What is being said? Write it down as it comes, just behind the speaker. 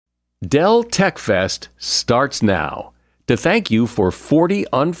Dell Tech Fest starts now. To thank you for 40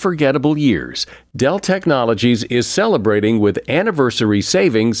 unforgettable years, Dell Technologies is celebrating with anniversary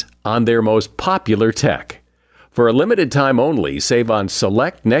savings on their most popular tech. For a limited time only, save on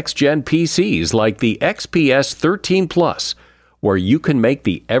select next-gen PCs like the XPS 13 Plus, where you can make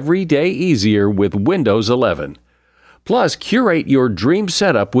the everyday easier with Windows 11. Plus, curate your dream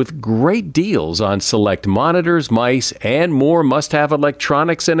setup with great deals on select monitors, mice, and more must-have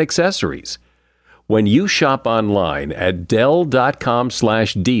electronics and accessories. When you shop online at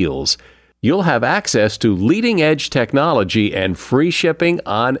Dell.com/deals, you'll have access to leading-edge technology and free shipping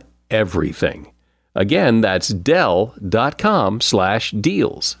on everything. Again, that's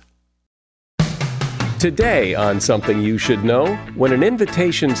Dell.com/deals. Today on Something You Should Know, when an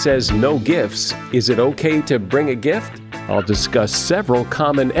invitation says no gifts, is it okay to bring a gift? I'll discuss several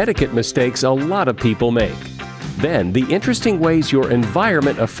common etiquette mistakes a lot of people make. Then, the interesting ways your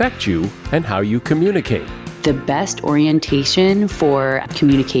environment affects you and how you communicate. The best orientation for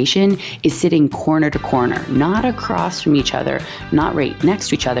communication is sitting corner to corner, not across from each other, not right next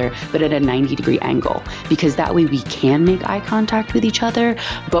to each other, but at a 90-degree angle, because that way we can make eye contact with each other,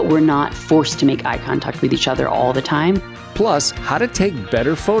 but we're not forced to make eye contact with each other all the time. Plus, how to take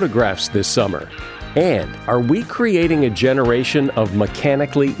better photographs this summer. And are we creating a generation of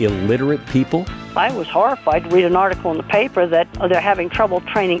mechanically illiterate people? I was horrified to read an article in the paper that they're having trouble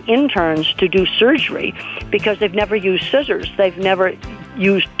training interns to do surgery because they've never used scissors. They've never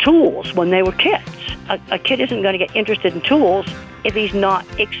used tools when they were kids. A kid isn't going to get interested in tools if he's not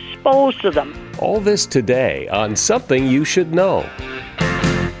exposed to them. All this today on Something You Should Know.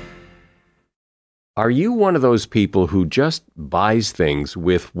 Are you one of those people who just buys things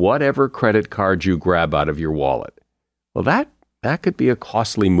with whatever credit card you grab out of your wallet? Well, that could be a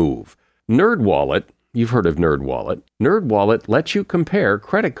costly move. NerdWallet, you've heard of NerdWallet. NerdWallet lets you compare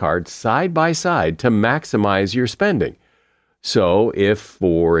credit cards side by side to maximize your spending. So if,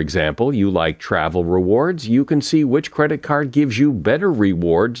 for example, you like travel rewards, you can see which credit card gives you better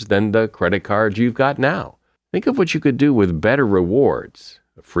rewards than the credit card you've got now. Think of what you could do with better rewards.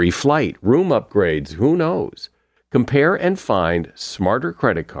 A free flight, room upgrades, who knows? Compare and find smarter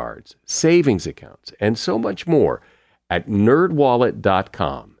credit cards, savings accounts, and so much more at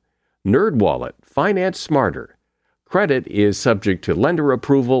nerdwallet.com. NerdWallet, finance smarter. Credit is subject to lender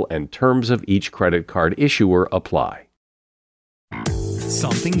approval and terms of each credit card issuer apply.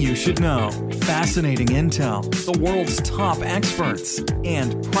 Something you should know. Fascinating intel, the world's top experts,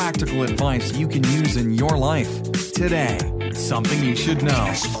 and practical advice you can use in your life. Today, Something You Should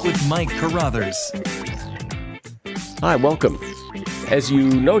Know with Mike Carruthers. Hi, welcome. As you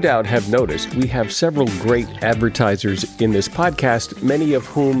no doubt have noticed, we have several great advertisers in this podcast, many of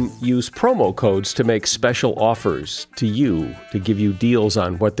whom use promo codes to make special offers to you, to give you deals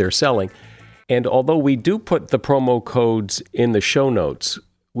on what they're selling. And although we do put the promo codes in the show notes,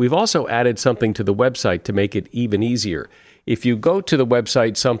 we've also added something to the website to make it even easier. If you go to the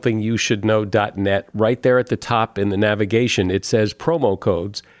website, somethingyoushouldknow.net, right there at the top in the navigation, it says promo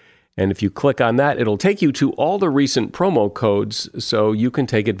codes. And if you click on that, it'll take you to all the recent promo codes so you can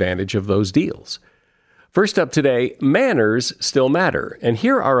take advantage of those deals. First up today, manners still matter. And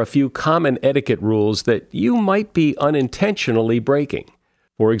here are a few common etiquette rules that you might be unintentionally breaking.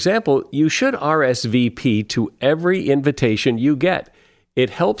 For example, you should RSVP to every invitation you get. It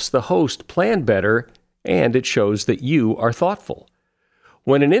helps the host plan better, and it shows that you are thoughtful.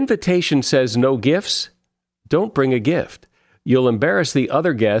 When an invitation says no gifts, don't bring a gift. You'll embarrass the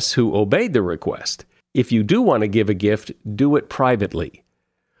other guests who obeyed the request. If you do want to give a gift, do it privately.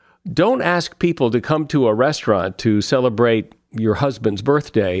 Don't ask people to come to a restaurant to celebrate your husband's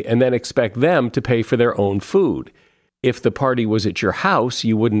birthday and then expect them to pay for their own food. If the party was at your house,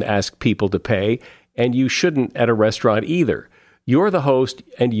 you wouldn't ask people to pay, and you shouldn't at a restaurant either. You're the host,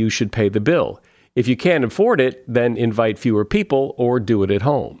 and you should pay the bill. If you can't afford it, then invite fewer people or do it at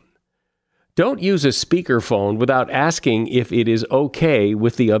home. Don't use a speakerphone without asking if it is okay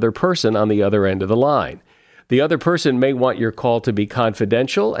with the other person on the other end of the line. The other person may want your call to be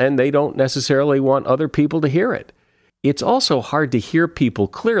confidential, and they don't necessarily want other people to hear it. It's also hard to hear people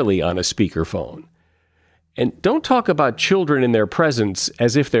clearly on a speakerphone. And don't talk about children in their presence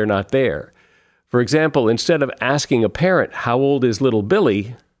as if they're not there. For example, instead of asking a parent, "How old is little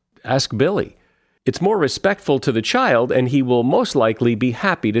Billy?" ask Billy. It's more respectful to the child, and he will most likely be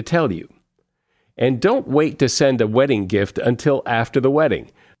happy to tell you. And don't wait to send a wedding gift until after the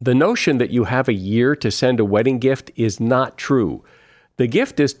wedding. The notion that you have a year to send a wedding gift is not true. The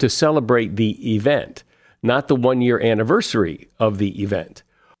gift is to celebrate the event, not the one-year anniversary of the event.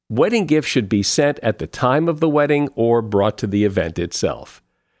 Wedding gifts should be sent at the time of the wedding or brought to the event itself.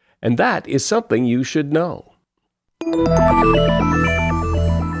 And that is something you should know.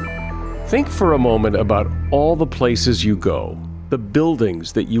 Think for a moment about all the places you go, the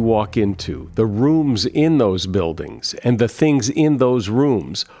buildings that you walk into, the rooms in those buildings, and the things in those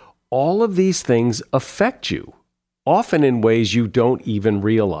rooms. All of these things affect you, often in ways you don't even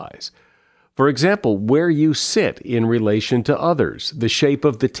realize. For example, where you sit in relation to others, the shape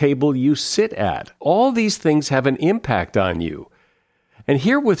of the table you sit at, all these things have an impact on you. And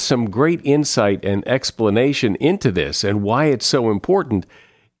here with some great insight and explanation into this and why it's so important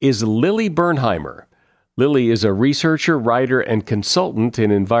is Lily Bernheimer. Lily is a researcher, writer, and consultant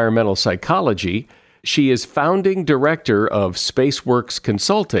in environmental psychology. She is founding director of Spaceworks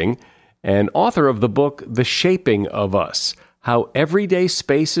Consulting and author of the book, The Shaping of Us: How Everyday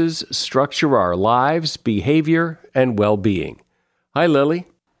Spaces Structure Our Lives, Behavior, and Well-Being. Hi, Lily.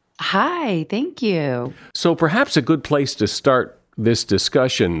 Hi, thank you. So perhaps a good place to start this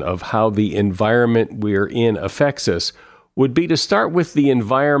discussion of how the environment we're in affects us would be to start with the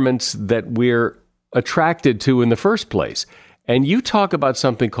environments that we're attracted to in the first place. And you talk about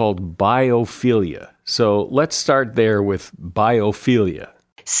something called biophilia. So let's start there with biophilia.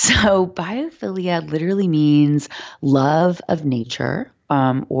 So biophilia literally means love of nature,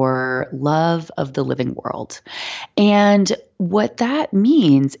 or love of the living world. And what that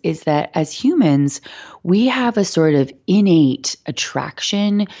means is that as humans, we have a sort of innate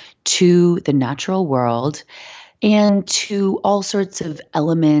attraction to the natural world and to all sorts of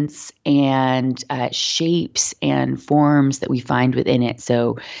elements and shapes and forms that we find within it.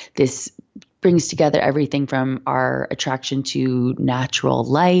 So this brings together everything from our attraction to natural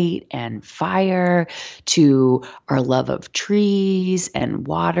light and fire to our love of trees and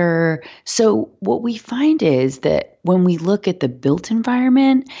water. So what we find is that when we look at the built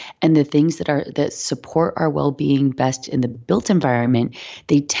environment and the things that support our well-being best in the built environment,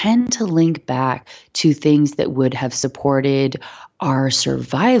 they tend to link back to things that would have supported our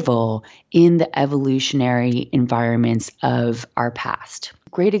survival in the evolutionary environments of our past.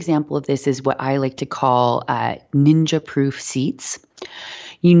 Great example of this is what I like to call ninja-proof seats.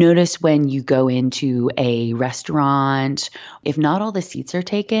 You notice when you go into a restaurant, if not all the seats are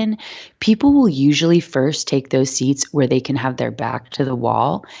taken, people will usually first take those seats where they can have their back to the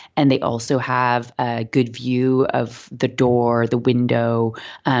wall, and they also have a good view of the door, the window,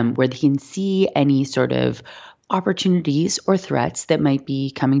 where they can see any sort of opportunities or threats that might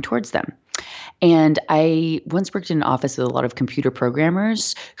be coming towards them. And I once worked in an office with a lot of computer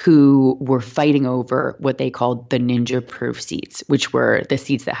programmers who were fighting over what they called the ninja-proof seats, which were the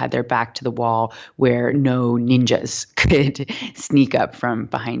seats that had their back to the wall where no ninjas could sneak up from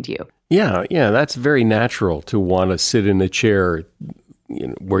behind you. Yeah, that's very natural to want to sit in a chair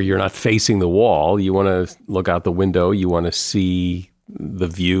where you're not facing the wall. You want to look out the window. You want to see the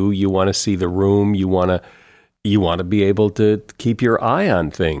view. You want to see the room. You want to be able to keep your eye on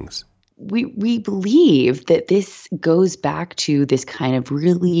things. We believe that this goes back to this kind of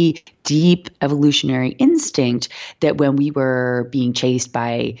really deep evolutionary instinct that when we were being chased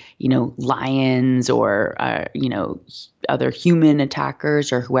by, lions or, other human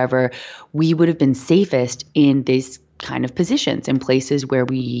attackers or whoever, we would have been safest in this kind of positions in places where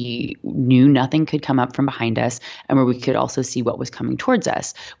we knew nothing could come up from behind us and where we could also see what was coming towards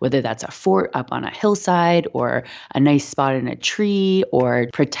us, whether that's a fort up on a hillside or a nice spot in a tree or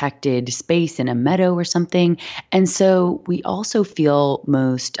protected space in a meadow or something. And so we also feel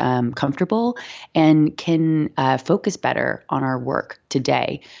most comfortable and can focus better on our work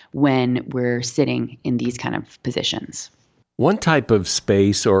today when we're sitting in these kind of positions. One type of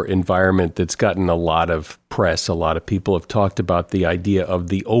space or environment that's gotten a lot of press, a lot of people have talked about the idea of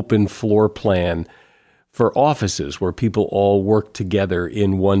the open floor plan for offices where people all work together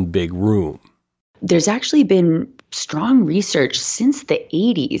in one big room. There's actually been strong research since the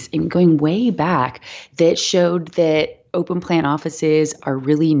 80s and going way back that showed that open plan offices are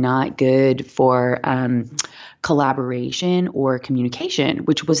really not good for collaboration or communication,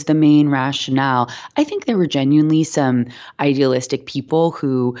 which was the main rationale. I think there were genuinely some idealistic people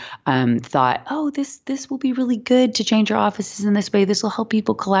who thought, oh, this will be really good to change our offices in this way. This will help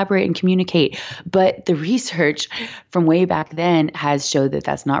people collaborate and communicate. But the research from way back then has showed that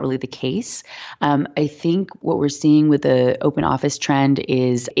that's not really the case. I think what we're seeing with the open office trend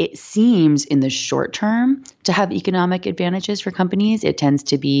is it seems in the short term to have economic advantages for companies. It tends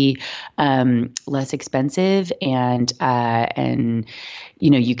to be less expensive and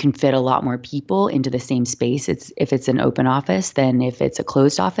you can fit a lot more people into the same space if it's an open office than if it's a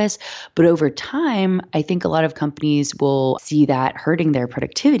closed office. But over time, I think a lot of companies will see that hurting their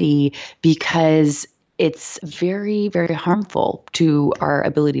productivity because it's very, very harmful to our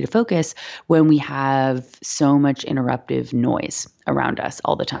ability to focus when we have so much interruptive noise around us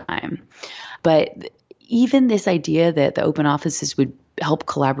all the time. But even this idea that the open offices would help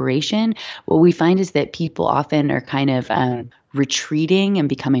collaboration, what we find is that people often are kind of retreating and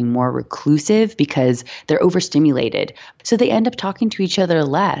becoming more reclusive because they're overstimulated. So they end up talking to each other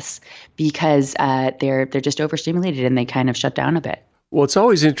less because they're just overstimulated and they kind of shut down a bit. Well, it's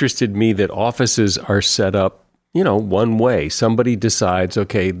always interested me that offices are set up, one way. Somebody decides,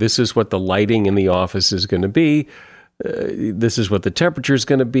 okay, this is what the lighting in the office is going to be. This is what the temperature is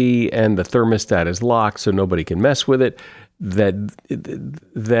going to be, and the thermostat is locked so nobody can mess with it. That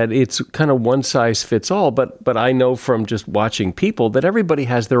it's kind of one size fits all. But I know from just watching people that everybody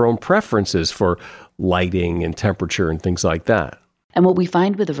has their own preferences for lighting and temperature and things like that. And what we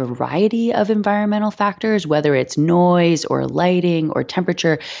find with a variety of environmental factors, whether it's noise or lighting or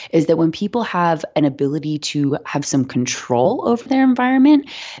temperature, is that when people have an ability to have some control over their environment,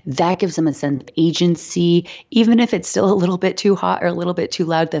 that gives them a sense of agency, even if it's still a little bit too hot or a little bit too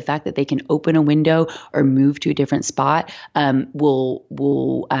loud. The fact that they can open a window or move to a different spot will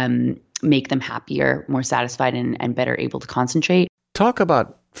make them happier, more satisfied, and better able to concentrate. Talk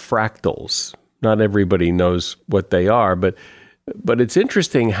about fractals. Not everybody knows what they are, but it's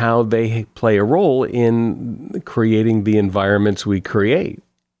interesting how they play a role in creating the environments we create.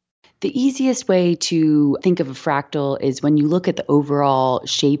 The easiest way to think of a fractal is when you look at the overall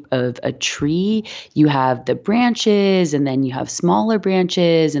shape of a tree, you have the branches, and then you have smaller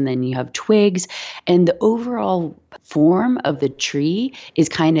branches, and then you have twigs, and the overall form of the tree is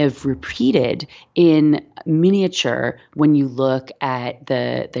kind of repeated in miniature when you look at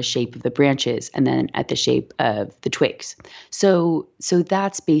the shape of the branches and then at the shape of the twigs. So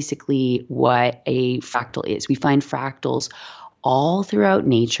that's basically what a fractal is. We find fractals all throughout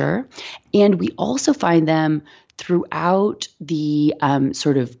nature, and we also find them throughout the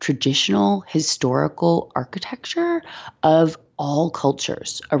sort of traditional historical architecture of all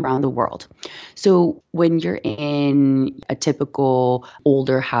cultures around the world. So when you're in a typical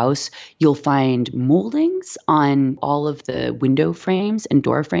older house, you'll find moldings on all of the window frames and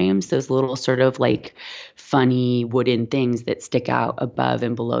door frames, those little sort of like funny wooden things that stick out above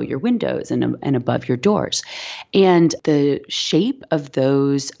and below your windows and above your doors. And the shape of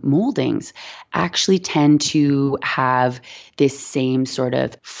those moldings actually tend to have this same sort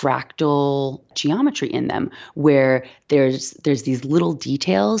of fractal geometry in them, where there's these little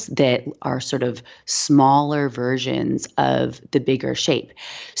details that are sort of smaller versions of the bigger shape.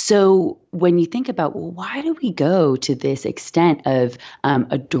 So when you think about, well, why do we go to this extent of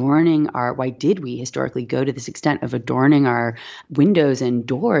why did we historically go to this extent of adorning our windows and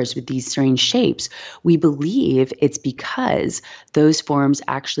doors with these strange shapes? We believe it's because those forms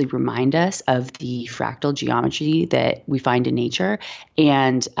actually remind us of the fractal geometry that we find in nature.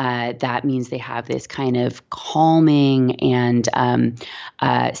 And that means they have this kind of calming and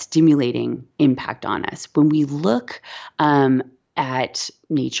stimulating impact on us. When we look at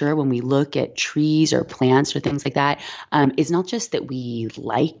nature, when we look at trees or plants or things like that, it's not just that we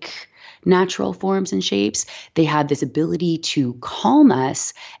like natural forms and shapes. They have this ability to calm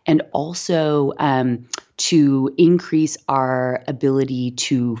us and also to increase our ability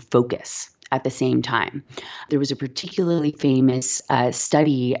to focus at the same time. There was a particularly famous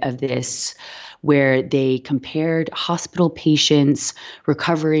study of this where they compared hospital patients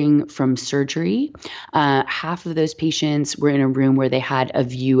recovering from surgery. Half of those patients were in a room where they had a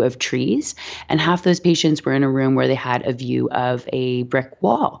view of trees, and half those patients were in a room where they had a view of a brick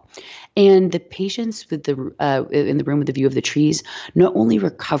wall. And the patients with in the room with the view of the trees not only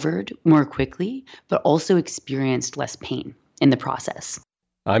recovered more quickly, but also experienced less pain in the process.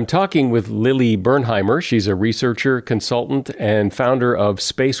 I'm talking with Lily Bernheimer. She's a researcher, consultant, and founder of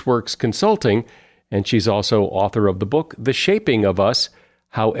Spaceworks Consulting, and she's also author of the book, The Shaping of Us: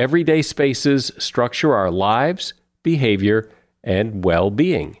 How Everyday Spaces Structure Our Lives, Behavior, and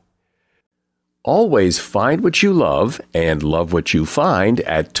Well-Being. Always find what you love and love what you find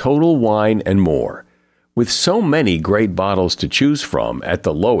at Total Wine & More. With so many great bottles to choose from at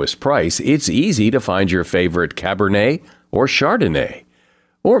the lowest price, it's easy to find your favorite Cabernet or Chardonnay.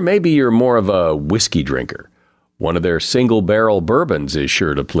 Or maybe you're more of a whiskey drinker. One of their single-barrel bourbons is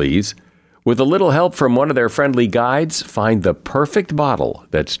sure to please. With a little help from one of their friendly guides, find the perfect bottle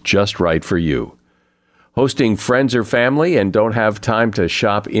that's just right for you. Hosting friends or family and don't have time to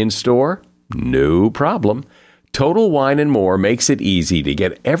shop in-store? No problem. Total Wine & More makes it easy to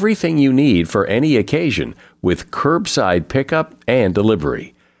get everything you need for any occasion with curbside pickup and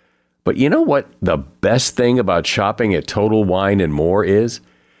delivery. But you know what the best thing about shopping at Total Wine & More is?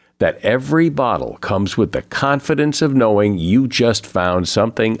 that every bottle comes with the confidence of knowing you just found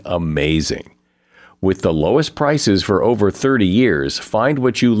something amazing. With the lowest prices for over 30 years, find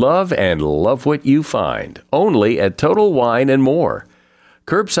what you love and love what you find. Only at Total Wine & More.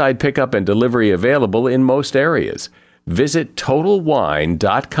 Curbside pickup and delivery available in most areas. Visit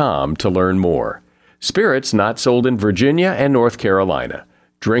TotalWine.com to learn more. Spirits not sold in Virginia and North Carolina.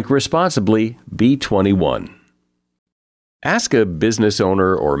 Drink responsibly. Be 21. Ask a business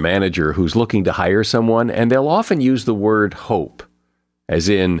owner or manager who's looking to hire someone, and they'll often use the word hope. As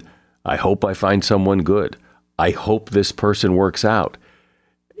in, I hope I find someone good. I hope this person works out.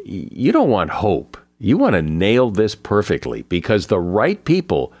 You don't want hope. You want to nail this perfectly, because the right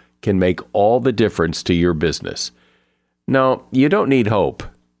people can make all the difference to your business. No, you don't need hope.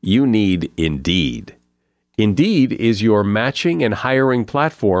 You need Indeed. Indeed is your matching and hiring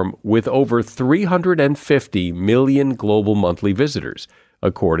platform with over 350 million global monthly visitors,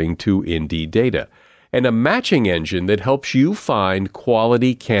 according to Indeed data, and a matching engine that helps you find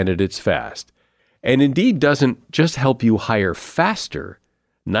quality candidates fast. And Indeed doesn't just help you hire faster.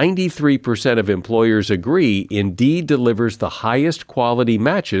 93% of employers agree Indeed delivers the highest quality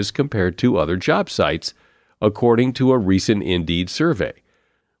matches compared to other job sites, according to a recent Indeed survey.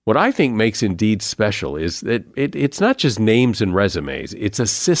 What I think makes Indeed special is that it's not just names and resumes. It's a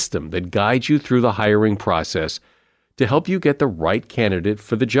system that guides you through the hiring process to help you get the right candidate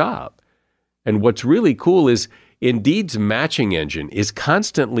for the job. And what's really cool is Indeed's matching engine is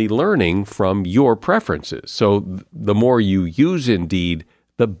constantly learning from your preferences. So the more you use Indeed,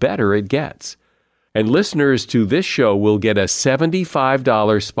 the better it gets. And listeners to this show will get a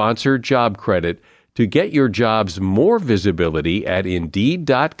 $75 sponsored job credit to get your jobs more visibility at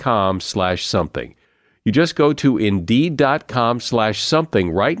Indeed.com/something. You just go to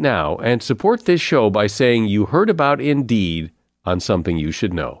Indeed.com/something right now and support this show by saying you heard about Indeed on Something You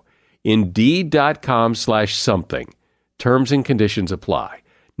Should Know. Indeed.com/something. Terms and conditions apply.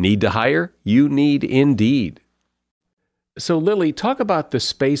 Need to hire? You need Indeed. So, Lily, talk about the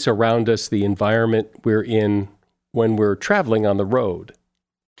space around us, the environment we're in when we're traveling on the road.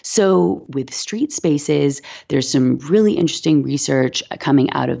 So with street spaces, there's some really interesting research coming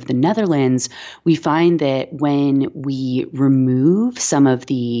out of the Netherlands. We find that when we remove some of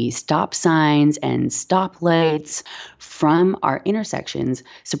the stop signs and stoplights from our intersections,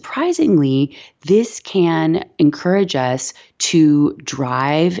 surprisingly, this can encourage us to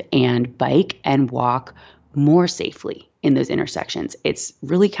drive and bike and walk more safely in those intersections. It's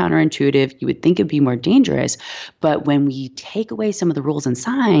really counterintuitive. You would think it'd be more dangerous, but when we take away some of the rules and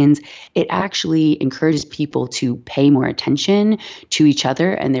signs, it actually encourages people to pay more attention to each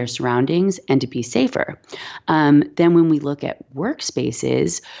other and their surroundings and to be safer. Then when we look at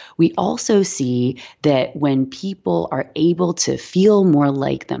workspaces, we also see that when people are able to feel more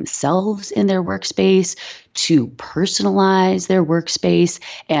like themselves in their workspace, to personalize their workspace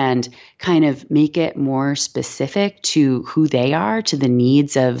and kind of make it more specific to who they are, to the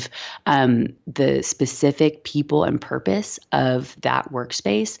needs of the specific people and purpose of that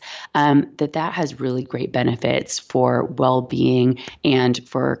workspace, that has really great benefits for well-being and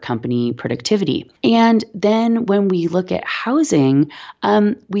for company productivity. And then when we look at housing,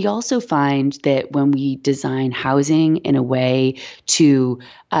 we also find that when we design housing in a way to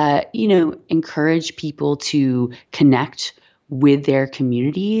encourage people to connect with their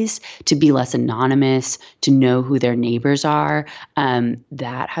communities, to be less anonymous, to know who their neighbors are,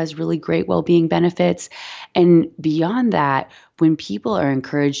 that has really great well-being benefits. And beyond that, when people are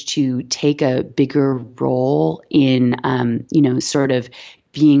encouraged to take a bigger role in, sort of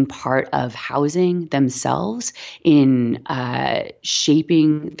being part of housing themselves, in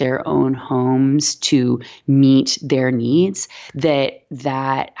shaping their own homes to meet their needs,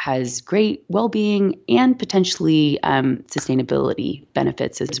 that has great well-being and potentially sustainability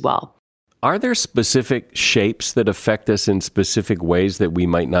benefits as well. Are there specific shapes that affect us in specific ways that we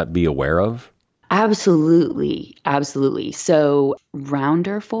might not be aware of? Absolutely. So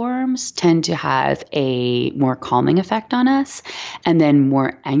rounder forms tend to have a more calming effect on us, and then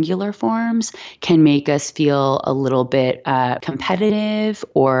more angular forms can make us feel a little bit competitive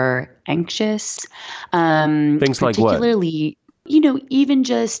or anxious. Things like what? Particularly, even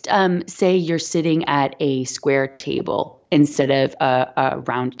just say you're sitting at a square table instead of a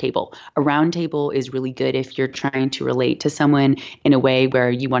round table. A round table is really good if you're trying to relate to someone in a way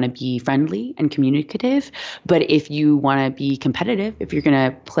where you want to be friendly and communicative. But if you want to be competitive, if you're going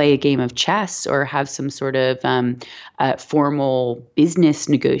to play a game of chess or have some sort of formal business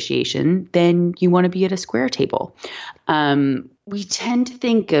negotiation, then you want to be at a square table. We tend to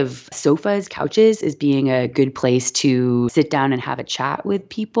think of sofas, couches as being a good place to sit down and have a chat with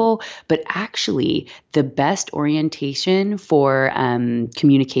people, but actually the best orientation for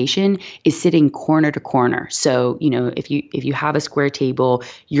communication is sitting corner to corner. So, if you have a square table,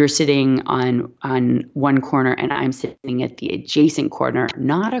 you're sitting on one corner and I'm sitting at the adjacent corner,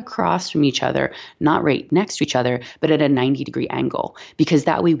 not across from each other, not right next to each other, but at a 90-degree angle, because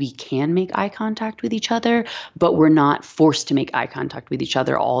that way we can make eye contact with each other, but we're not forced to make eye contact with each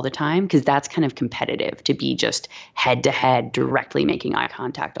other all the time, because that's kind of competitive to be just head to head directly making eye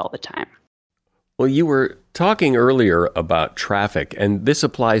contact all the time. Well, you were talking earlier about traffic, and this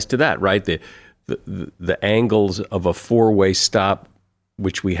applies to that, right? The angles of a four-way stop,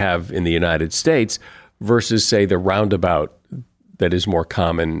 which we have in the United States, versus, say, the roundabout that is more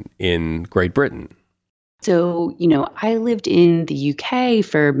common in Great Britain. So, I lived in the UK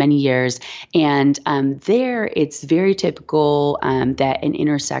for many years, and there it's very typical that an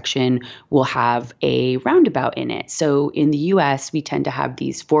intersection will have a roundabout in it. So in the US, we tend to have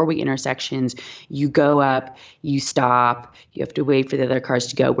these four-way intersections. You go up, you stop, you have to wait for the other cars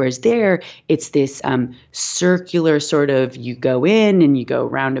to go. Whereas there, it's this circular sort of, you go in and you go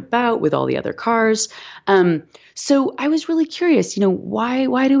roundabout with all the other cars. So I was really curious,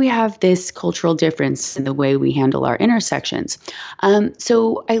 why do we have this cultural difference in the way we handle our intersections?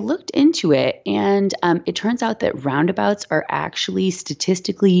 So I looked into it, and it turns out that roundabouts are actually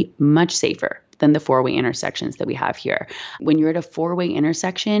statistically much safer than the four-way intersections that we have here. When you're at a four-way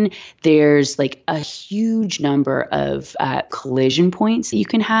intersection, there's like a huge number of collision points that you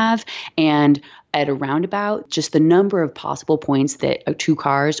can have, and at a roundabout, just the number of possible points that two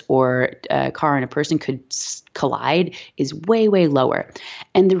cars or a car and a person could collide is way, way lower.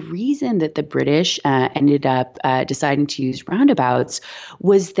 And the reason that the British ended up deciding to use roundabouts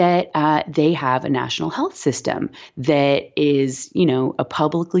was that they have a national health system that is, a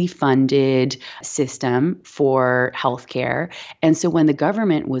publicly funded system for healthcare. And so when the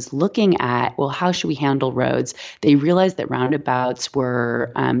government was looking at, well, how should we handle roads, they realized that roundabouts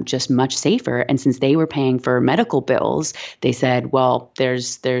were just much safer. And since they were paying for medical bills, they said, well,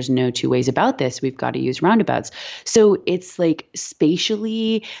 there's no two ways about this. We've got to use roundabouts. So it's like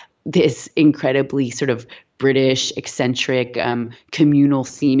spatially this incredibly sort of British, eccentric, communal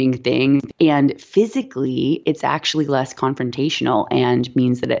seeming thing. And physically, it's actually less confrontational and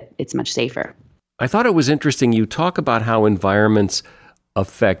means that it's much safer. I thought it was interesting. You talk about how environments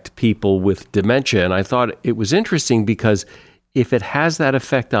affect people with dementia. And I thought it was interesting because if it has that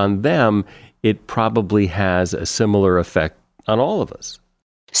effect on them, it probably has a similar effect on all of us.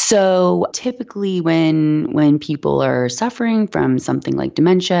 So typically when people are suffering from something like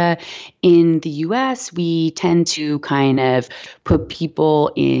dementia in the US, we tend to kind of put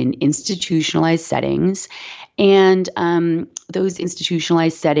people in institutionalized settings. And those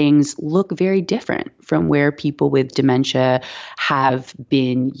institutionalized settings look very different from where people with dementia have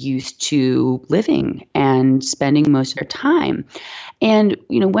been used to living and spending most of their time. And,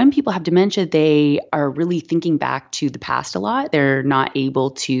 when people have dementia, they are really thinking back to the past a lot. They're not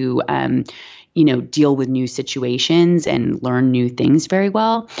able to, deal with new situations and learn new things very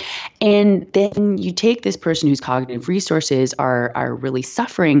well. And then you take this person whose cognitive resources are really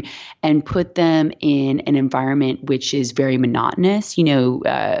suffering and put them in an environment which is very monotonous.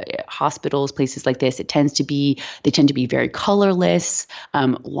 Hospitals, places like this, they tend to be very colorless,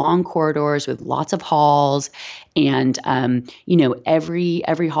 long corridors with lots of halls. And,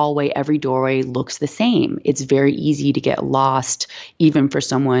 every hallway, every doorway looks the same. It's very easy to get lost, even for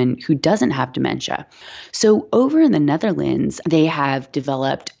someone who doesn't have dementia. So over in the Netherlands, they have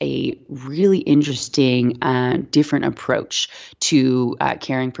developed a really interesting, different approach to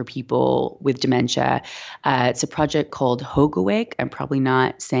caring for people with dementia. It's a project called Hogeweg. I'm probably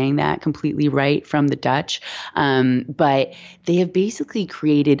not saying that completely right from the Dutch, but they have basically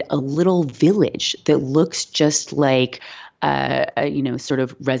created a little village that looks just like sort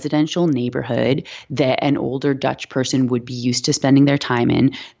of residential neighborhood that an older Dutch person would be used to spending their time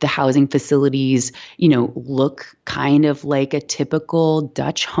in. The housing facilities, look kind of like a typical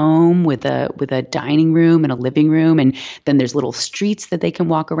Dutch home with a dining room and a living room. And then there's little streets that they can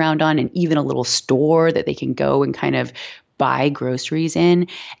walk around on, and even a little store that they can go and kind of buy groceries in.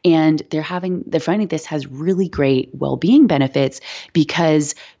 And they're finding this has really great well-being benefits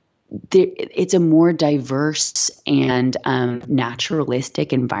because it's a more diverse and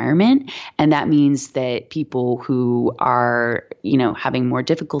naturalistic environment. And that means that people who are, having more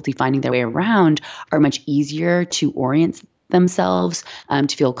difficulty finding their way around are much easier to orient themselves,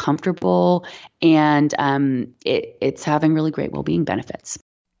 to feel comfortable. And it's having really great well-being benefits.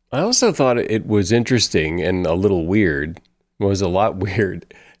 I also thought it was interesting and a little weird, was a lot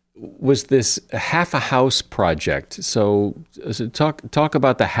weird. Was this Half a House project? So talk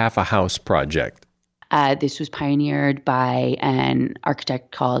about the Half a House project. This was pioneered by an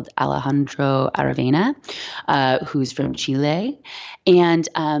architect called Alejandro Aravena, who's from Chile. And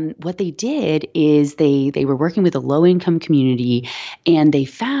what they did is they were working with a low-income community, and they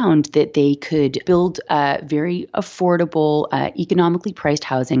found that they could build very affordable, economically priced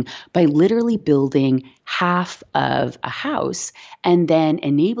housing by literally building half of a house and then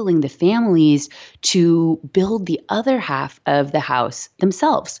enabling the families to build the other half of the house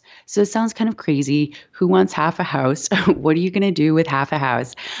themselves. So it sounds kind of crazy. Who wants half a house? What are you going to do with half a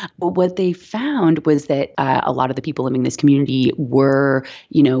house? But what they found was that a lot of the people living in this community were,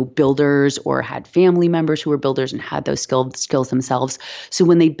 builders or had family members who were builders and had those skills themselves. So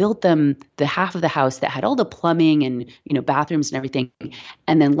when they built them, the half of the house that had all the plumbing and, bathrooms and everything,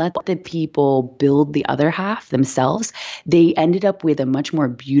 and then let the people build the other half themselves, they ended up with a much more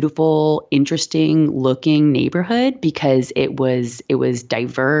beautiful, interesting looking neighborhood because it was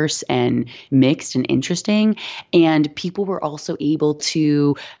diverse and mixed and interesting. And people were also able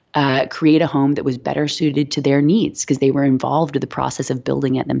to create a home that was better suited to their needs because they were involved with the process of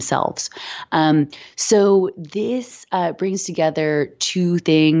building it themselves. So this brings together two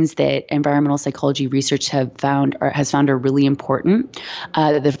things that environmental psychology research has found are really important.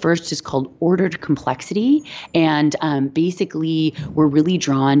 The first is called ordered complexity, and basically we're really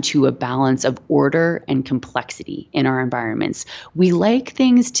drawn to a balance of order and complexity in our environments. We like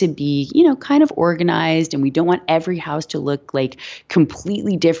things to be, kind of organized, and we don't want every house to look like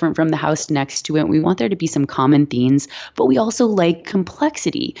completely different from the house next to it. We want there to be some common themes, but we also like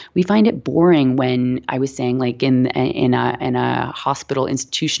complexity. We find it boring when I was saying, like in a hospital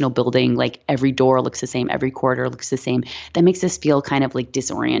institutional building, like every door looks the same, every corridor looks the same. That makes us feel kind of like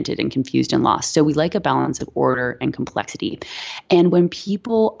disoriented and confused and lost. So we like a balance of order and complexity. And when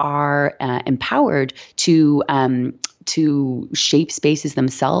people are empowered to shape spaces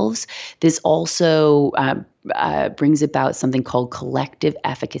themselves, this also brings about something called collective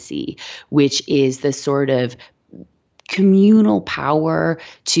efficacy, which is the sort of communal power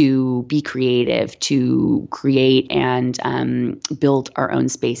to be creative, to create and build our own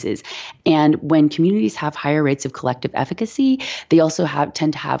spaces. And when communities have higher rates of collective efficacy, they also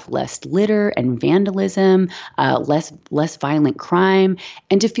tend to have less litter and vandalism, less violent crime,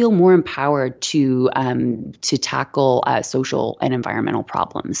 and to feel more empowered to tackle social and environmental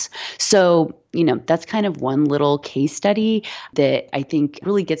problems. So, that's kind of one little case study that I think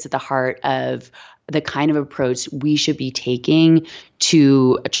really gets at the heart of the kind of approach we should be taking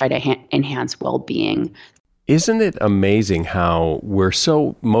to try to enhance well-being. Isn't it amazing how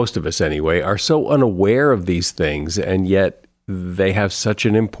most of us anyway, are so unaware of these things, and yet they have such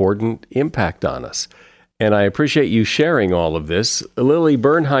an important impact on us? And I appreciate you sharing all of this. Lily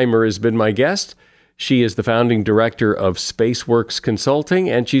Bernheimer has been my guest. She is the founding director of Spaceworks Consulting,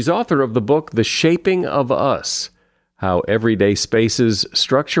 and she's author of the book, The Shaping of Us: How Everyday Spaces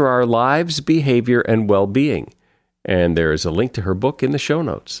Structure Our Lives, Behavior, and Well-Being. And there is a link to her book in the show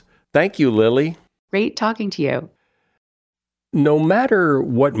notes. Thank you, Lily. Great talking to you. No matter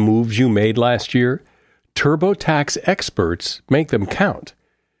what moves you made last year, TurboTax experts make them count.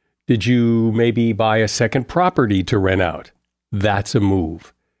 Did you maybe buy a second property to rent out? That's a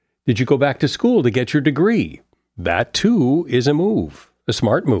move. Did you go back to school to get your degree? That too is a move, a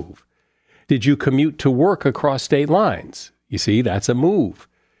smart move. Did you commute to work across state lines? You see, that's a move.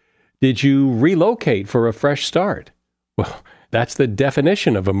 Did you relocate for a fresh start? Well, that's the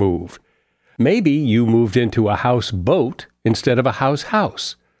definition of a move. Maybe you moved into a houseboat instead of a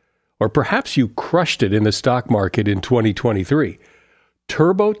house. Or perhaps you crushed it in the stock market in 2023.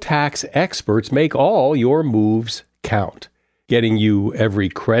 TurboTax experts make all your moves count, getting you every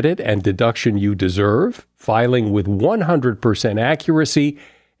credit and deduction you deserve, filing with 100% accuracy,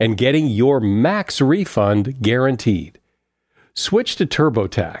 and getting your max refund guaranteed. Switch to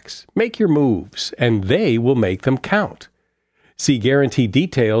TurboTax, make your moves, and they will make them count. See guarantee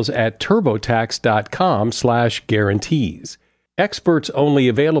details at turbotax.com/guarantees. Experts only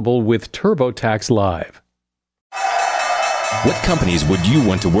available with TurboTax Live. What companies would you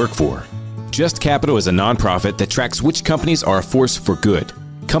want to work for? Just Capital is a nonprofit that tracks which companies are a force for good.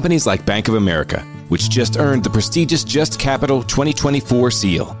 Companies like Bank of America, which just earned the prestigious Just Capital 2024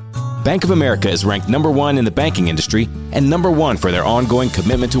 seal. Bank of America is ranked #1 in the banking industry and #1 for their ongoing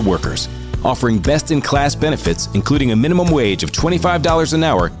commitment to workers, offering best-in-class benefits, including a minimum wage of $25 an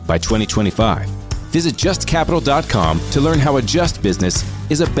hour by 2025. Visit justcapital.com to learn how a just business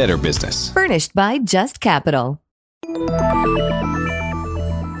is a better business. Furnished by Just Capital.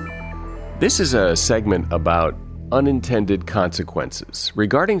 This is a segment about unintended consequences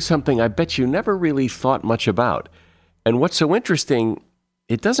regarding something I bet you never really thought much about. And what's so interesting,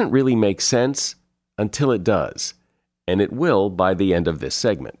 it doesn't really make sense until it does. And it will by the end of this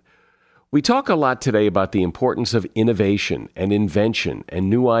segment. We talk a lot today about the importance of innovation and invention and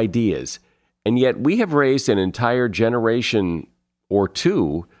new ideas, and yet we have raised an entire generation or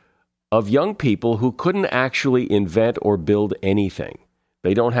two of young people who couldn't actually invent or build anything.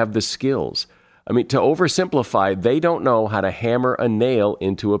 They don't have the skills. I mean, to oversimplify, they don't know how to hammer a nail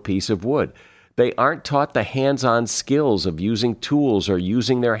into a piece of wood. They aren't taught the hands-on skills of using tools or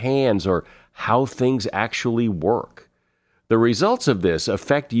using their hands or how things actually work. The results of this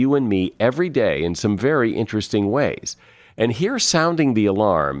affect you and me every day in some very interesting ways. And here sounding the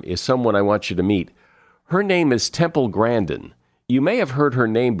alarm is someone I want you to meet. Her name is Temple Grandin. You may have heard her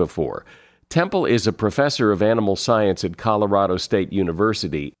name before. Temple is a professor of animal science at Colorado State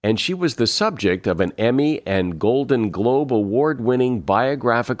University, and she was the subject of an Emmy and Golden Globe award-winning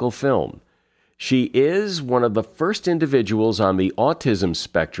biographical film. She is one of the first individuals on the autism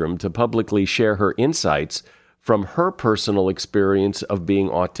spectrum to publicly share her insights from her personal experience of being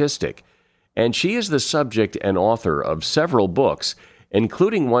autistic. And she is the subject and author of several books,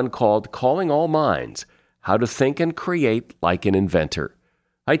 including one called Calling All Minds: How to Think and Create Like an Inventor.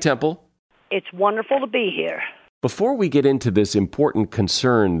 Hi, Temple. It's wonderful to be here. Before we get into this important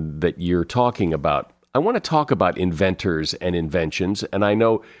concern that you're talking about, I want to talk about inventors and inventions, and I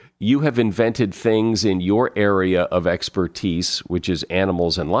know you have invented things in your area of expertise, which is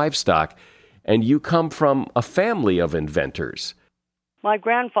animals and livestock, and you come from a family of inventors. My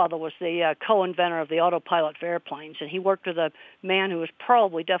grandfather was the co-inventor of the autopilot for airplanes, and he worked with a man who was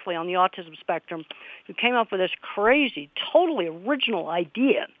definitely on the autism spectrum, who came up with this crazy, totally original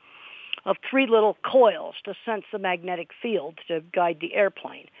idea of 3 little coils to sense the magnetic field to guide the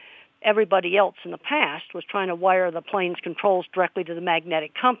airplane. Everybody else in the past was trying to wire the plane's controls directly to the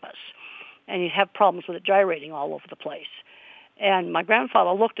magnetic compass, and you'd have problems with it gyrating all over the place. And my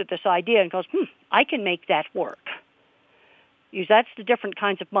grandfather looked at this idea and goes, I can make that work. That's the different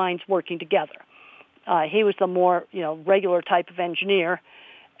kinds of minds working together. He was the more, regular type of engineer.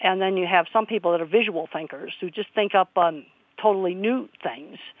 And then you have some people that are visual thinkers who just think up on totally new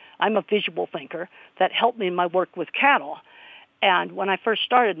things. I'm a visual thinker. That helped me in my work with cattle. And when I first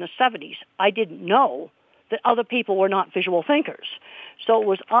started in the 70s, I didn't know that other people were not visual thinkers. So it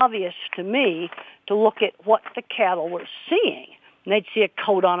was obvious to me to look at what the cattle were seeing. And they'd see a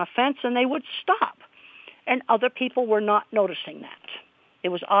coat on a fence and they would stop. And other people were not noticing that. It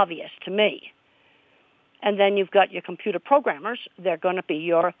was obvious to me. And then you've got your computer programmers. They're going to be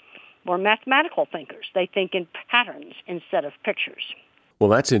your more mathematical thinkers. They think in patterns instead of pictures. Well,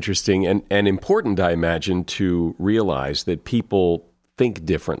 that's interesting and important, I imagine, to realize that people think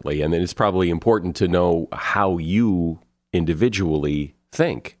differently. And then it's probably important to know how you individually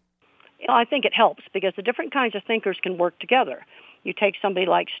think. I think it helps because the different kinds of thinkers can work together. You take somebody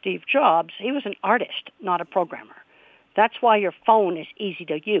like Steve Jobs. He was an artist, not a programmer. That's why your phone is easy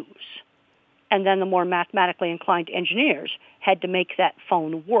to use. And then the more mathematically inclined engineers had to make that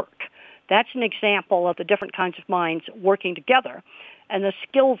phone work. That's an example of the different kinds of minds working together, and the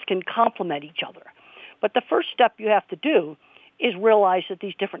skills can complement each other. But the first step you have to do is realize that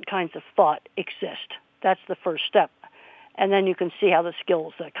these different kinds of thought exist. That's the first step. And then you can see how the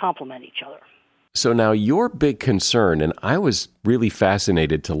skills complement each other. So now your big concern, and I was really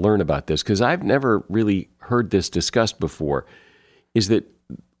fascinated to learn about this because I've never really heard this discussed before, is that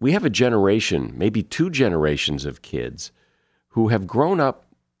we have a generation, maybe 2 generations of kids who have grown up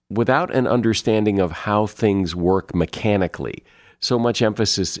without an understanding of how things work mechanically. So much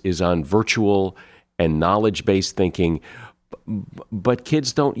emphasis is on virtual and knowledge-based thinking, but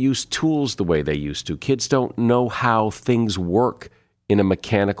kids don't use tools the way they used to. Kids don't know how things work in a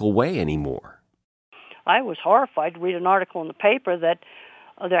mechanical way anymore. I was horrified to read an article in the paper that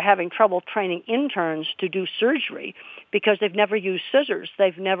they're having trouble training interns to do surgery because they've never used scissors.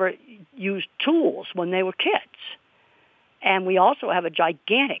 They've never used tools when they were kids. And we also have a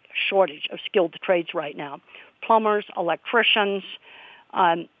gigantic shortage of skilled trades right now. Plumbers, electricians,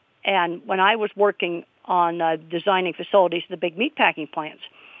 and when I was working on designing facilities in the big meatpacking plants,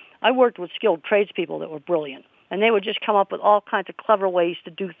 I worked with skilled tradespeople that were brilliant, and they would just come up with all kinds of clever ways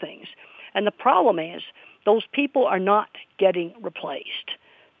to do things. And the problem is those people are not getting replaced.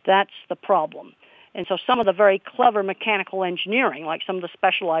 That's the problem. And so some of the very clever mechanical engineering, like some of the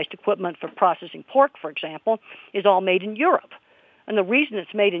specialized equipment for processing pork, for example, is all made in Europe. And the reason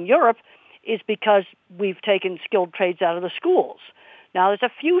it's made in Europe is because we've taken skilled trades out of the schools. Now, there's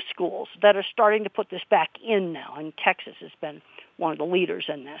a few schools that are starting to put this back in now, and Texas has been one of the leaders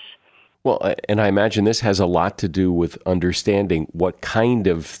in this. Well, and I imagine this has a lot to do with understanding what kind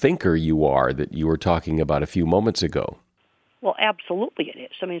of thinker you are that you were talking about a few moments ago. Well, absolutely it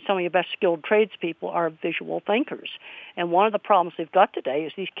is. I mean, some of your best skilled tradespeople are visual thinkers. And one of the problems they've got today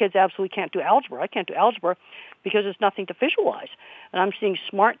is these kids absolutely can't do algebra. I can't do algebra because there's nothing to visualize. And I'm seeing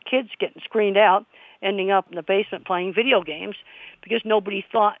smart kids getting screened out, ending up in the basement playing video games because nobody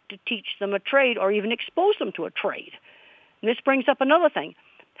thought to teach them a trade or even expose them to a trade. And this brings up another thing.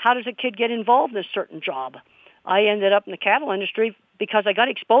 How does a kid get involved in a certain job? I ended up in the cattle industry because I got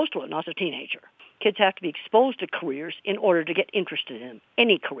exposed to it when I was a teenager. Kids have to be exposed to careers in order to get interested in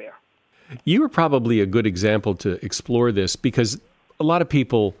any career. You are probably a good example to explore this because a lot of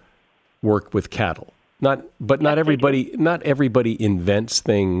people work with cattle. Not everybody invents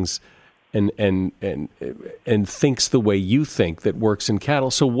things and thinks the way you think that works in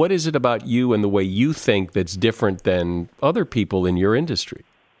cattle. So what is it about you and the way you think that's different than other people in your industry?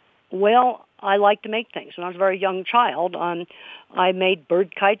 Well, I like to make things. When I was a very young child, I made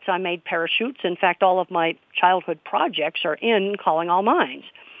bird kites, I made parachutes. In fact, all of my childhood projects are in Calling All Minds.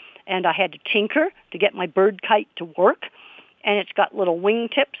 And I had to tinker to get my bird kite to work. And it's got little wing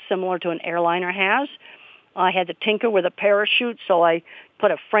tips similar to an airliner has. I had to tinker with a parachute, so I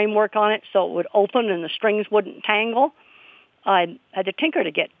put a framework on it so it would open and the strings wouldn't tangle. I had to tinker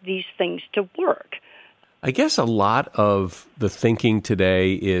to get these things to work. I guess a lot of the thinking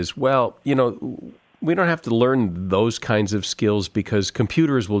today is, well, we don't have to learn those kinds of skills because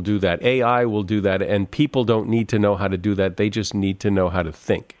computers will do that, AI will do that, and people don't need to know how to do that. They just need to know how to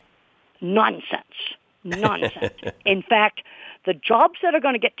think. Nonsense. In fact, the jobs that are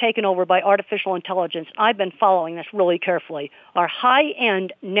going to get taken over by artificial intelligence, I've been following this really carefully, are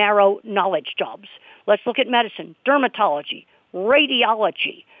high-end, narrow knowledge jobs. Let's look at medicine, dermatology,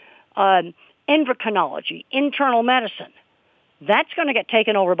 radiology, endocrinology, internal medicine. That's going to get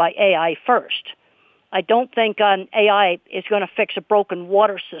taken over by AI first. I don't think AI is going to fix a broken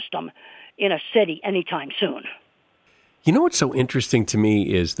water system in a city anytime soon. You know what's so interesting to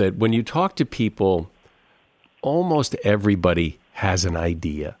me is that when you talk to people, almost everybody has an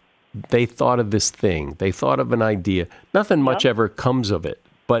idea. They thought of this thing. They thought of an idea. Nothing much ever comes of it,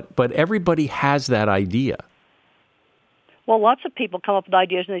 but everybody has that idea. Well, lots of people come up with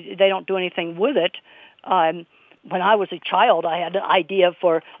ideas and they don't do anything with it. When I was a child, I had an idea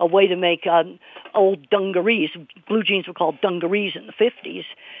for a way to make old dungarees. Blue jeans were called dungarees in the 50s.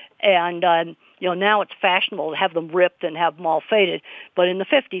 And, now it's fashionable to have them ripped and have them all faded. But in the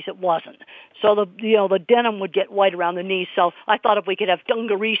 50s, it wasn't. So the denim would get white around the knees. So I thought if we could have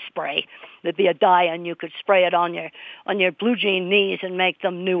dungaree spray, there'd be a dye and you could spray it on your blue jean knees and make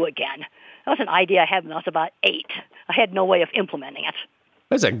them new again. That was an idea I had when I was about 8. I had no way of implementing it.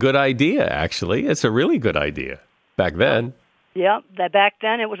 That's a good idea, actually. It's a really good idea back then. Yeah, back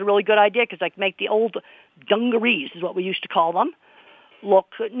then it was a really good idea because I could make the old dungarees, is what we used to call them, look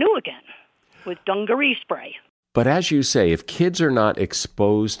new again with dungaree spray. But as you say, if kids are not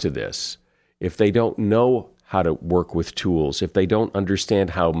exposed to this, if they don't know how to work with tools, if they don't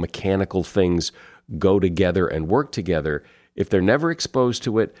understand how mechanical things go together and work together, if they're never exposed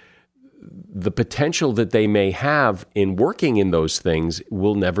to it, the potential that they may have in working in those things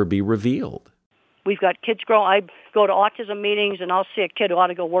will never be revealed. We've got kids I go to autism meetings and I'll see a kid who ought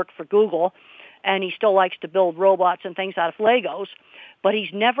to go work for Google, and he still likes to build robots and things out of Legos, but he's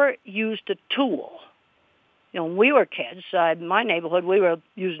never used a tool. When we were kids, in my neighborhood, we were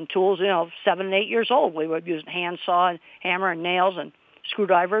using tools, 7 and 8 years old. We were using handsaw and hammer and nails and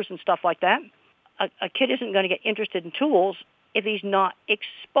screwdrivers and stuff like that. A kid isn't going to get interested in tools if he's not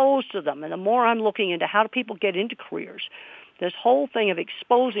exposed to them. And the more I'm looking into how do people get into careers, this whole thing of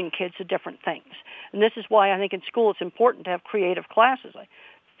exposing kids to different things. And this is why I think in school it's important to have creative classes like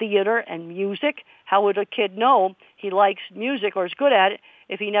theater and music. How would a kid know he likes music or is good at it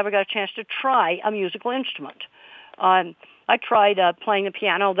if he never got a chance to try a musical instrument? I tried playing the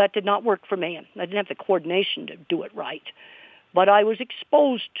piano. That did not work for me. I didn't have the coordination to do it right. But I was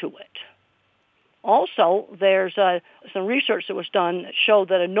exposed to it. Also, there's some research that was done that showed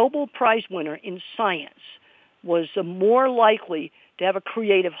that a Nobel Prize winner in science was more likely to have a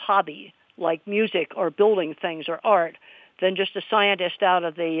creative hobby like music or building things or art than just a scientist out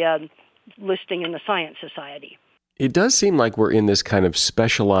of the listing in the Science Society. It does seem like we're in this kind of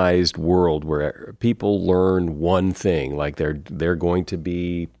specialized world where people learn one thing, like they're going to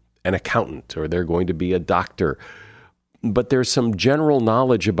be an accountant or they're going to be a doctor. But there's some general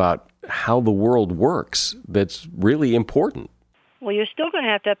knowledge about how the world works that's really important. Well, you're still going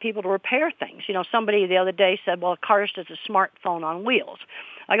to have people to repair things. Somebody the other day said, well, a car is just a smartphone on wheels.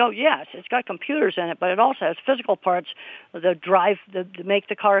 I go, yes, it's got computers in it, but it also has physical parts that drive, that make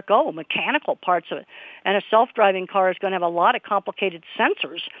the car go, mechanical parts of it. And a self-driving car is going to have a lot of complicated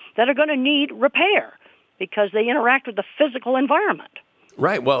sensors that are going to need repair because they interact with the physical environment.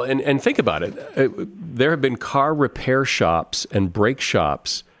 Right. Well, and think about it. There have been car repair shops and brake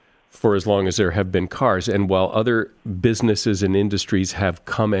shops for as long as there have been cars. And while other businesses and industries have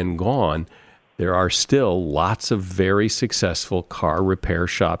come and gone, there are still lots of very successful car repair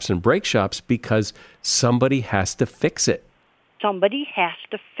shops and brake shops because somebody has to fix it. Somebody has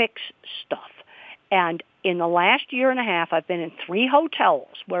to fix stuff. And in the last year and a half, I've been in 3 hotels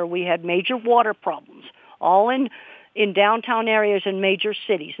where we had major water problems, all in downtown areas in major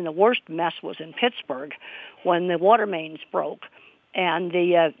cities. And the worst mess was in Pittsburgh when the water mains broke. And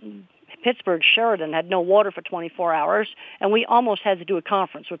the Pittsburgh Sheraton had no water for 24 hours, and we almost had to do a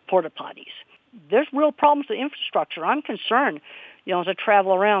conference with porta potties. There's real problems with infrastructure. I'm concerned, as I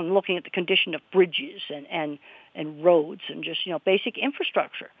travel around looking at the condition of bridges and roads and just, basic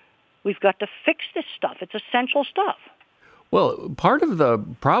infrastructure. We've got to fix this stuff. It's essential stuff. Well, part of the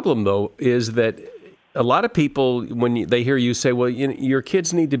problem, though, is that a lot of people, when they hear you say, well, your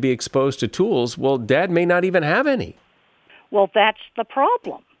kids need to be exposed to tools, well, Dad may not even have any. Well, that's the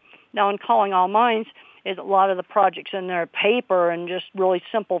problem. Now, in Calling All Minds, is a lot of the projects in there paper and just really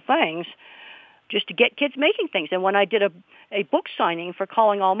simple things just to get kids making things. And when I did a book signing for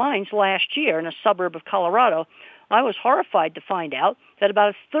Calling All Minds last year in a suburb of Colorado, I was horrified to find out that about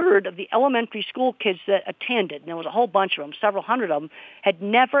a third of the elementary school kids that attended, and there was a whole bunch of them, several hundred of them, had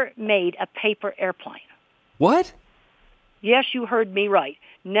never made a paper airplane. What? Yes, you heard me right.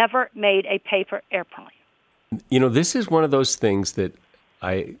 Never made a paper airplane. This is one of those things that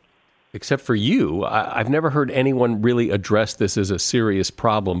except for you, I've never heard anyone really address this as a serious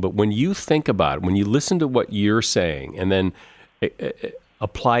problem. But when you think about it, when you listen to what you're saying and then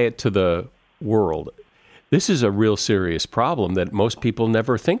apply it to the world, this is a real serious problem that most people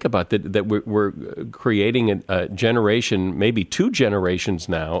never think about, that we're creating a generation, maybe 2 generations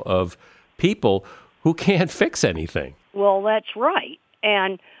now, of people who can't fix anything. Well, that's right.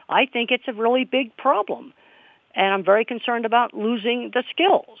 And I think it's a really big problem. And I'm very concerned about losing the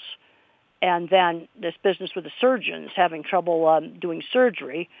skills. And then this business with the surgeons having trouble doing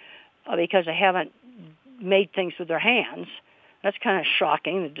surgery because they haven't made things with their hands. That's kind of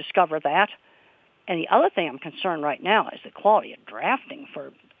shocking to discover that. And the other thing I'm concerned right now is the quality of drafting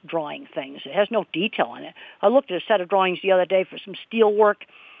for drawing things. It has no detail in it. I looked at a set of drawings the other day for some steel work,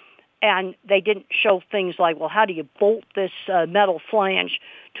 and they didn't show things like, well, how do you bolt this metal flange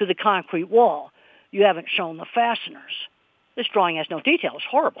to the concrete wall? You haven't shown the fasteners. This drawing has no detail. It's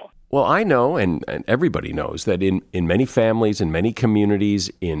horrible. Well, I know, and everybody knows, that in many families, in many communities,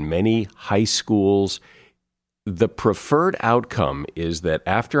 in many high schools, the preferred outcome is that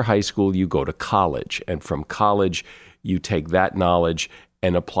after high school, you go to college. And from college, you take that knowledge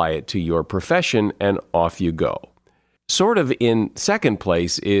and apply it to your profession, and off you go. Sort of in second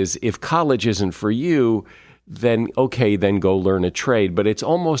place is, if college isn't for you, then okay, then go learn a trade. But it's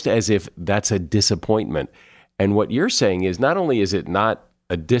almost as if that's a disappointment. And what you're saying is, not only is it not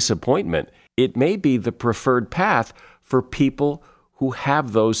a disappointment, it may be the preferred path for people who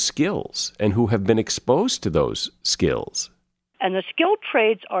have those skills and who have been exposed to those skills. And the skilled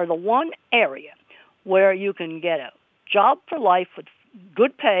trades are the one area where you can get a job for life with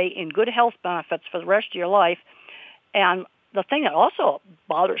good pay and good health benefits for the rest of your life. And the thing that also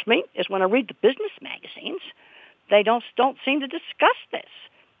bothers me is when I read the business magazines, they don't seem to discuss this.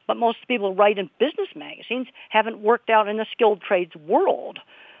 But most people who write in business magazines haven't worked out in the skilled trades world,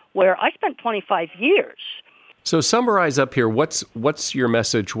 where I spent 25 years. So summarize up here, what's your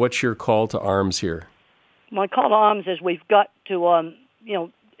message? What's your call to arms here? My call to arms is we've got to,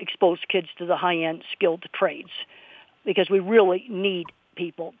 expose kids to the high-end skilled trades, because we really need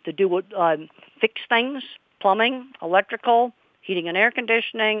people to do fix things, plumbing, electrical, heating and air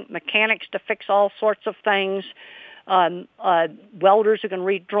conditioning, mechanics to fix all sorts of things, welders who can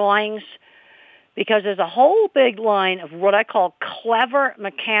read drawings, because there's a whole big line of what I call clever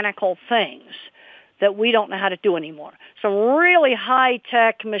mechanical things that we don't know how to do anymore. Some really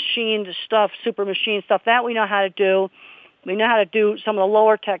high-tech machine stuff, super machine stuff, that we know how to do. We know how to do some of the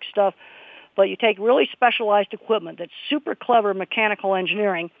lower-tech stuff, but you take really specialized equipment that's super clever mechanical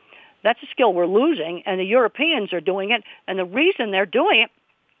engineering, that's a skill we're losing, and the Europeans are doing it, and the reason they're doing it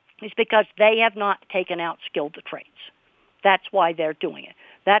is because they have not taken out skilled trades. That's why they're doing it.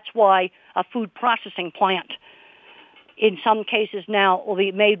 That's why a food processing plant, in some cases now, will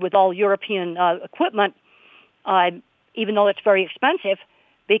be made with all European equipment, even though it's very expensive,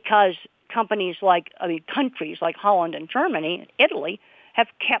 because countries like Holland and Germany and Italy have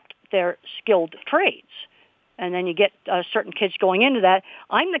kept their skilled trades. And then you get certain kids going into that.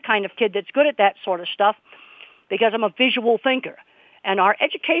 I'm the kind of kid that's good at that sort of stuff because I'm a visual thinker. And our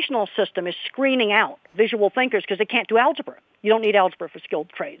educational system is screening out visual thinkers because they can't do algebra. You don't need algebra for skilled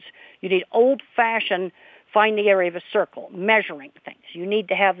trades. You need old-fashioned find the area of a circle, measuring things. You need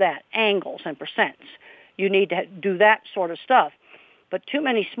to have that, angles and percents. You need to do that sort of stuff. But too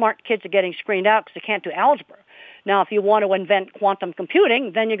many smart kids are getting screened out because they can't do algebra. Now, if you want to invent quantum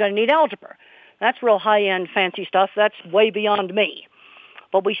computing, then you're going to need algebra. That's real high-end fancy stuff. That's way beyond me.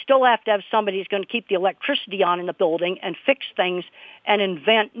 But we still have to have somebody who's going to keep the electricity on in the building and fix things and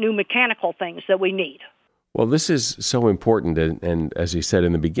invent new mechanical things that we need. Well, this is so important, and as you said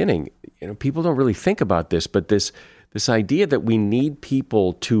in the beginning, people don't really think about this, but this idea that we need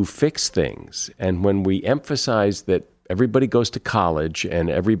people to fix things, and when we emphasize that everybody goes to college and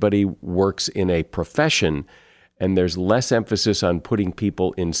everybody works in a profession, and there's less emphasis on putting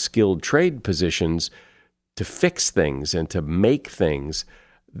people in skilled trade positions to fix things and to make things,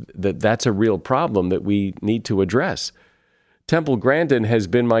 that's a real problem that we need to address. Temple Grandin has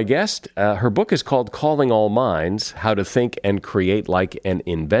been my guest. Her book is called Calling All Minds, How to Think and Create Like an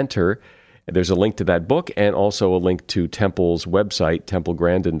Inventor. There's a link to that book and also a link to Temple's website,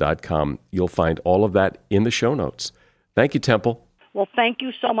 templegrandin.com. You'll find all of that in the show notes. Thank you, Temple. Well, thank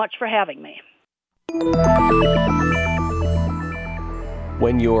you so much for having me.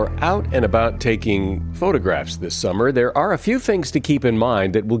 When you're out and about taking photographs this summer, there are a few things to keep in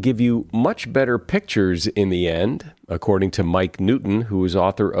mind that will give you much better pictures in the end, according to Mike Newton, who is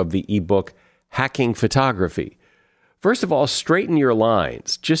author of the ebook Hacking Photography. First of all, straighten your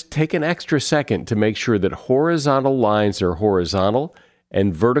lines. Just take an extra second to make sure that horizontal lines are horizontal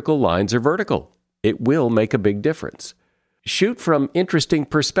and vertical lines are vertical. It will make a big difference. Shoot from interesting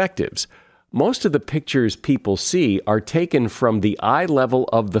perspectives. Most of the pictures people see are taken from the eye level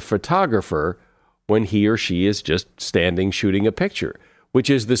of the photographer when he or she is just standing shooting a picture, which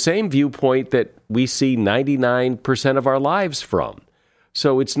is the same viewpoint that we see 99% of our lives from.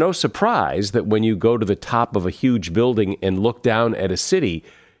 So it's no surprise that when you go to the top of a huge building and look down at a city,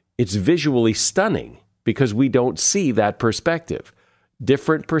 it's visually stunning because we don't see that perspective.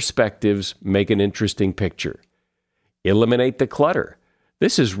 Different perspectives make an interesting picture. Eliminate the clutter.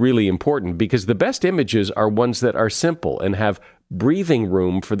 This is really important because the best images are ones that are simple and have breathing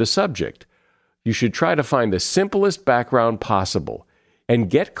room for the subject. You should try to find the simplest background possible and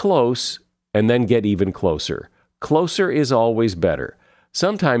get close and then get even closer. Closer is always better.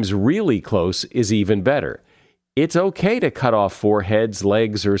 Sometimes really close is even better. It's okay to cut off foreheads,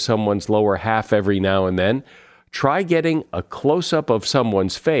 legs, or someone's lower half every now and then. Try getting a close-up of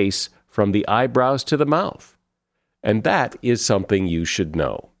someone's face from the eyebrows to the mouth. And that is something you should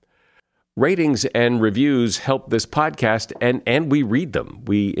know. Ratings and reviews help this podcast, and we read them.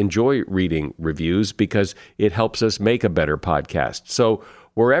 We enjoy reading reviews because it helps us make a better podcast. So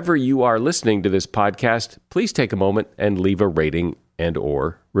wherever you are listening to this podcast, please take a moment and leave a rating and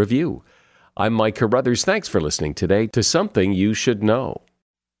or review. I'm Mike Carruthers. Thanks for listening today to Something You Should Know.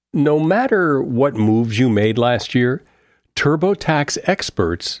 No matter what moves you made last year, TurboTax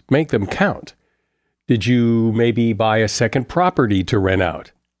experts make them count. Did you maybe buy a second property to rent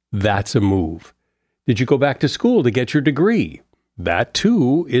out? That's a move. Did you go back to school to get your degree? That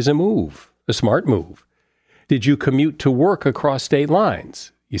too is a move, a smart move. Did you commute to work across state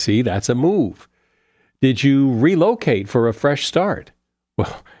lines? You see, that's a move. Did you relocate for a fresh start?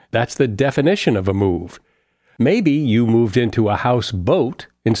 Well, that's the definition of a move. Maybe you moved into a houseboat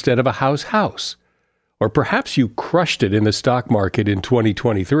instead of a house. Or perhaps you crushed it in the stock market in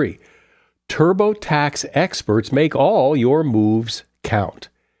 2023. TurboTax experts make all your moves count,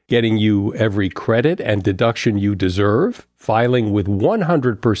 getting you every credit and deduction you deserve, filing with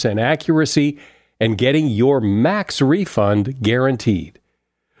 100% accuracy, and getting your max refund guaranteed.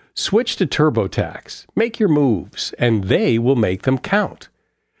 Switch to TurboTax, make your moves, and they will make them count.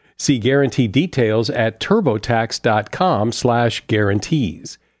 See guarantee details at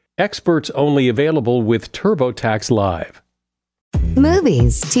turbotax.com/guarantees. Experts only available with TurboTax Live.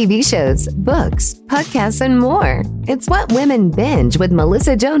 Movies, TV shows, books, podcasts, and more. It's What Women Binge with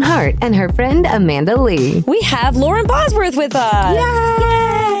Melissa Joan Hart and her friend Amanda Lee. We have Lauren Bosworth with us.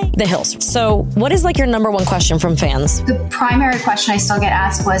 Yay! The Hills. So what is like your number one question from fans? The primary question I still get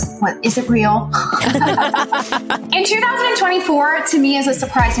asked was, "What is it real?" In 2024, to me, is a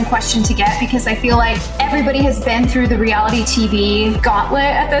surprising question to get because I feel like everybody has been through the reality TV gauntlet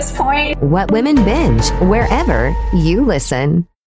at this point. What Women Binge, wherever you listen.